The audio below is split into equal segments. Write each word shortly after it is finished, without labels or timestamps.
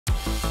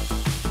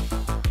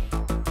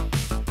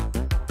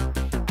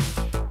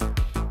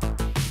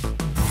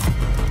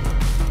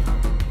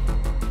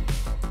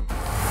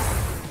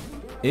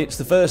It's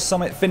the first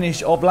summit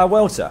finish of La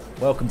Vuelta.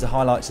 Welcome to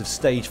highlights of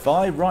Stage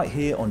 5 right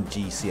here on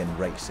GCN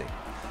Racing.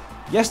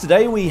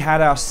 Yesterday we had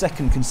our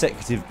second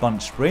consecutive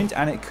bunch sprint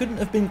and it couldn't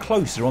have been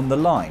closer on the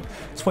line.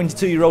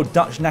 22-year-old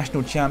Dutch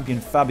national champion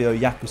Fabio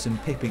Jakobsen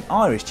pipping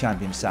Irish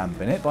champion Sam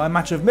Bennett by a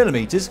matter of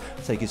millimetres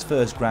to take his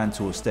first Grand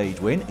Tour stage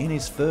win in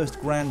his first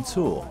Grand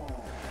Tour.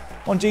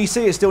 On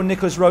GC it's still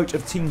Nicholas Roach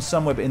of Team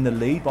Sunweb in the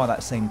lead by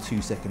that same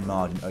 2-second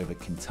margin over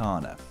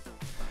Quintana.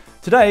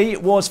 Today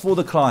was for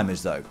the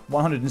climbers though,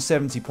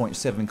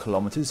 170.7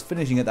 kilometres,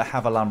 finishing at the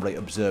Javalambre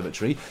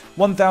Observatory,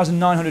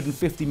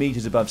 1,950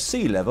 metres above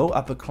sea level,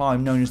 up a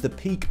climb known as the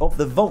Peak of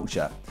the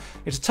Vulture.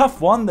 It's a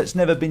tough one that's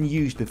never been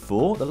used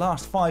before, the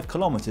last 5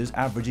 kilometres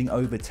averaging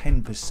over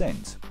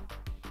 10%.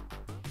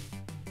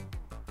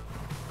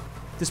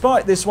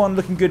 Despite this one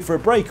looking good for a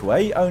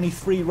breakaway, only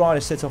 3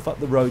 riders set off up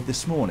the road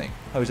this morning.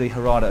 Jose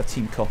Herrada of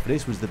Team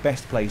Cofidis was the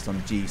best placed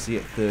on GC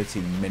at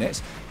 13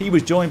 minutes. He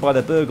was joined by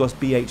the Burgos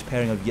BH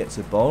pairing of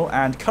Jetse Bol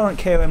and current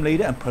KOM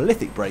leader and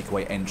prolific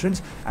breakaway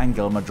entrant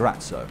Angel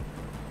Madrazo.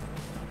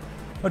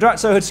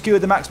 Madrazo had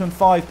secured the maximum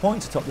 5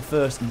 points atop the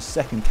first and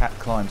second cap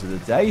climbs of the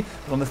day,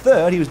 but on the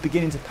third he was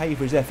beginning to pay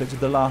for his efforts of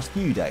the last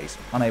few days,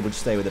 unable to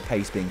stay with the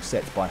pace being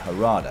set by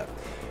Herrada.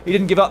 He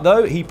didn't give up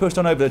though, he pushed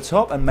on over the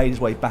top and made his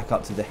way back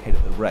up to the head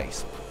of the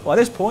race. By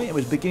this point it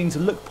was beginning to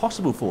look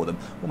possible for them,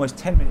 almost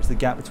 10 minutes the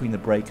gap between the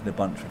break and the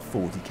bunch with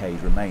 40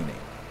 k's remaining.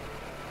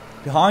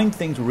 Behind,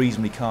 things were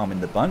reasonably calm in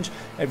the bunch,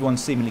 everyone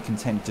seemingly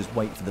content to just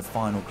wait for the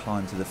final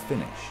climb to the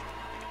finish.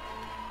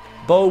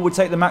 Bol would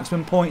take the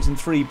maximum points and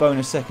 3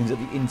 bonus seconds at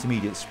the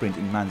intermediate sprint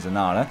in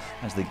Manzanara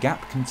as the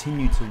gap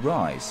continued to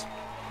rise.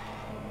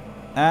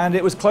 And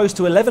it was close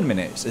to 11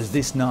 minutes as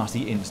this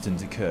nasty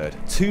incident occurred.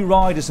 2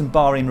 riders and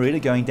Bahrain Merida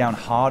going down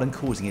hard and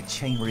causing a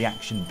chain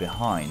reaction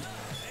behind.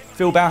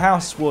 Phil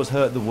Bauhaus was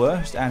hurt the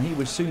worst and he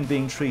was soon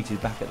being treated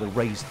back at the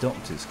race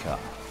doctor's car.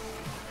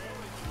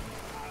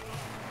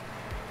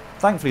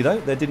 Thankfully though,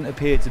 there didn't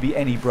appear to be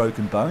any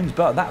broken bones,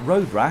 but that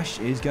road rash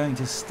is going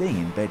to sting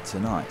in bed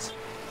tonight.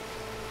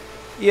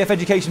 EF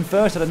Education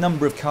First had a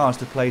number of cars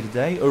to play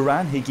today.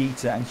 Uran,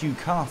 Higuita and Hugh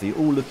Carthy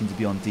all looking to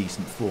be on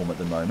decent form at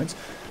the moment.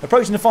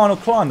 Approaching the final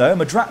climb though,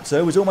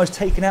 Madrazo was almost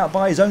taken out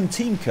by his own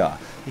team car.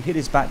 He hit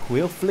his back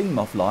wheel, flinging him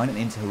offline and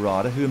into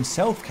Herrada, who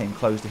himself came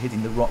close to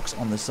hitting the rocks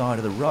on the side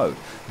of the road.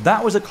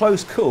 That was a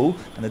close call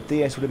and the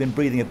DS would have been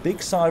breathing a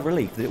big sigh of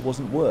relief that it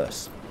wasn't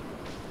worse.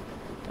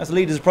 As the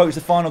leaders approached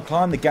the final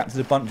climb, the gap to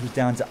the bunch was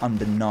down to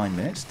under 9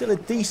 minutes. Still a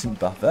decent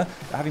buffer,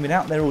 but having been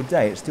out there all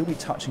day, it'd still be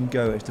touch and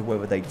go as to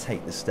whether they'd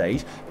take the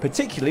stage,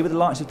 particularly with the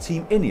likes of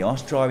Team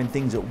Ineos driving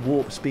things at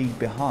warp speed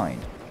behind.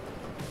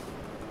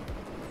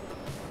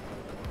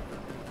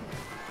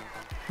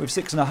 With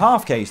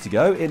 6.5 k's to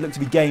go, it looked to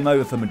be game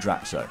over for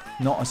Madrazo.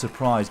 Not a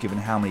surprise given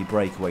how many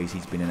breakaways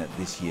he's been in at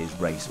this year's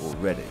race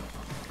already.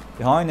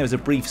 Behind there was a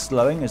brief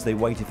slowing as they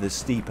waited for the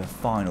steeper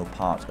final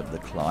part of the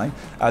climb.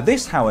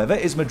 This, however,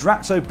 is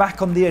Madrazo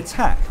back on the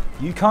attack.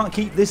 You can't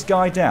keep this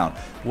guy down.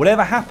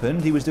 Whatever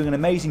happened, he was doing an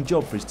amazing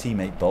job for his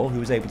teammate Bol,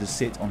 who was able to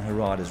sit on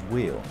Herrada's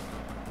wheel.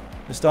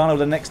 Astana were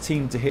the next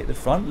team to hit the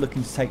front,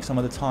 looking to take some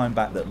of the time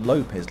back that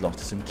Lopez lost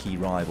to some key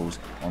rivals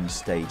on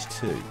stage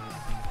 2.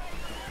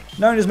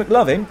 Known as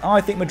McLovin, I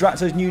think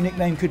Madrazo's new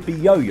nickname could be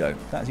Yo-Yo.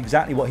 That's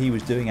exactly what he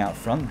was doing out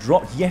front,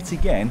 dropped yet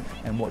again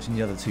and watching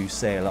the other two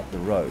sail up the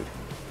road.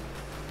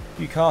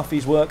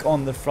 Carthy's work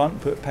on the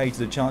front put paid to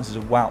the chances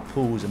of Wout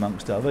Poels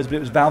amongst others, but it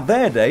was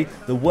Valverde,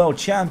 the world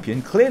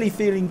champion, clearly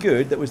feeling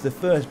good, that was the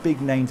first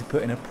big name to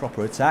put in a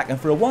proper attack, and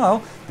for a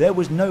while there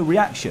was no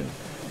reaction.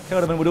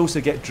 Kelderman would also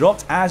get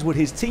dropped, as would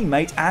his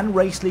teammate and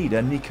race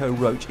leader Nico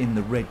Roach in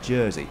the red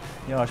jersey.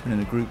 The Irishman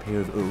in a group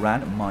here of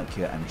Uran,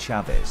 Maika and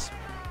Chavez.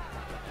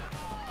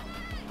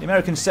 The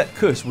American Sepp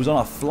Kuss was on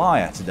a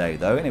flyer today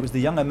though, and it was the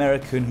young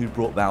American who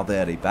brought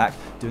Valverde back,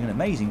 doing an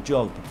amazing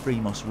job for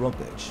Primoz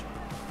Roglic.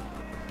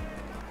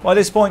 By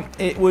this point,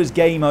 it was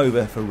game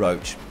over for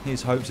Roach.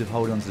 His hopes of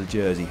holding onto the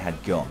jersey had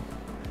gone.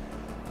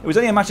 It was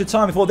only a matter of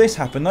time before this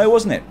happened though,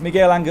 wasn't it?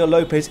 Miguel Angel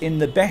Lopez in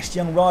the best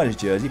young riders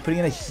jersey, putting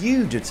in a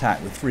huge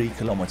attack with 3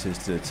 kilometres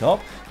to the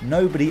top.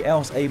 Nobody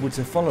else able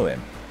to follow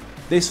him.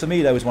 This for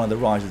me though was one of the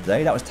riders of the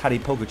day. That was Tadej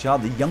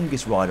Pogacar, the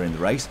youngest rider in the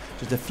race,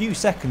 just a few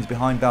seconds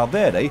behind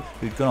Valverde,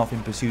 who'd gone off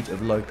in pursuit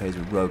of Lopez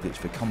with Roglic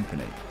for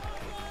company.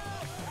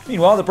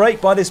 Meanwhile, the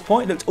break by this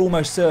point looked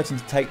almost certain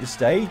to take the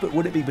stage, but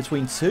would it be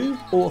between 2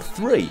 or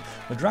 3?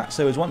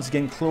 Madrazo was once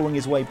again clawing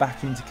his way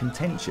back into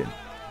contention.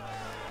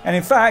 And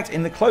in fact,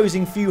 in the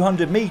closing few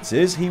hundred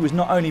metres, he was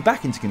not only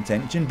back into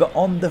contention, but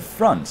on the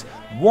front.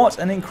 What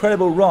an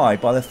incredible ride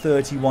by the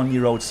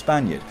 31-year-old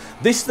Spaniard.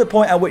 This is the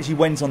point at which he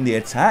went on the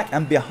attack,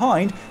 and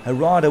behind,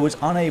 Herrada was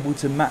unable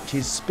to match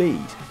his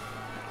speed.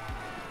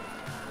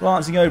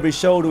 Glancing over his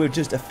shoulder with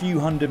just a few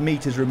hundred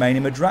metres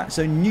remaining,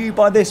 Madrazo knew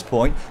by this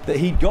point that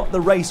he'd got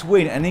the race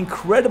win. An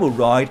incredible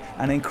ride,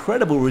 an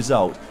incredible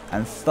result,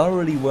 and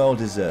thoroughly well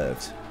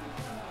deserved.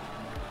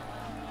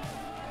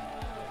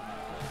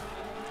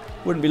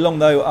 Wouldn't be long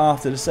though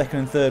after the second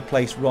and third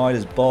place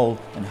riders Bol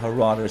and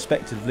Harada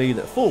respectively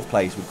that fourth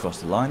place would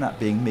cross the line, that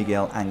being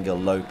Miguel Angel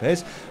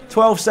Lopez.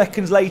 12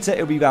 seconds later it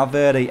would be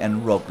Valverde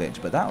and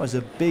Roglic, but that was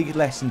a big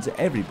lesson to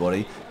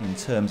everybody in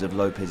terms of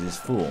Lopez's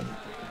form.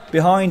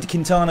 Behind,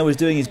 Quintana was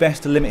doing his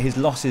best to limit his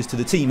losses to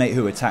the teammate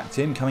who attacked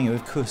him, coming in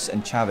with Kuss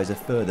and Chavez a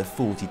further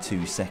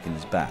 42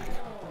 seconds back.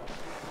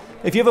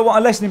 If you ever want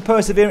a lesson in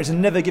perseverance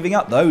and never giving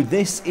up though,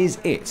 this is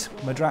it.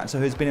 Madrazo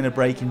has been in a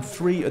break in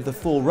 3 of the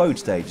 4 road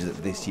stages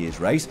of this year's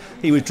race.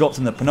 He was dropped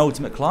on the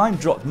penultimate climb,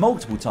 dropped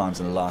multiple times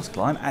on the last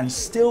climb and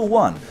still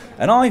won.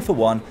 And I, for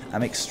one,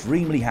 am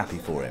extremely happy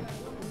for him.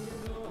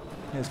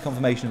 Here's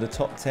confirmation of the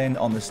top 10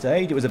 on the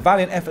stage. It was a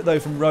valiant effort though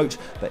from Roach,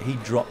 but he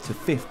dropped to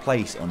 5th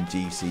place on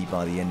GC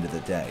by the end of the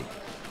day.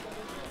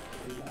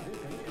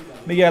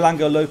 Miguel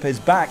Angel Lopez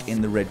back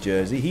in the red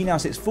jersey. He now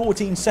sits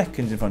 14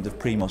 seconds in front of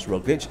Primoz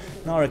Roglic.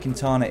 Nairo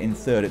Quintana in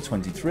 3rd at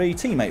 23.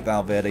 Teammate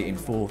Valverde in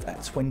 4th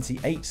at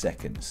 28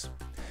 seconds.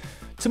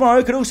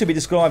 Tomorrow could also be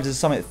described as a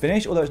summit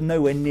finish, although it's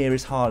nowhere near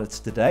as hard as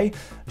today.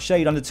 A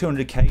shade under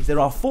 200k's, there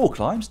are 4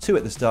 climbs, 2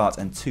 at the start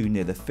and 2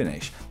 near the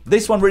finish.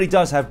 This one really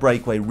does have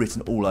breakaway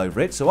written all over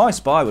it, so I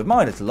spy with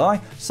my little eye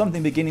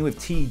something beginning with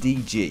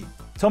TDG.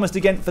 Thomas de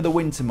Gent for the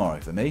win tomorrow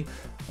for me,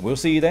 and we'll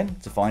see you then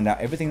to find out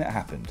everything that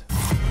happened.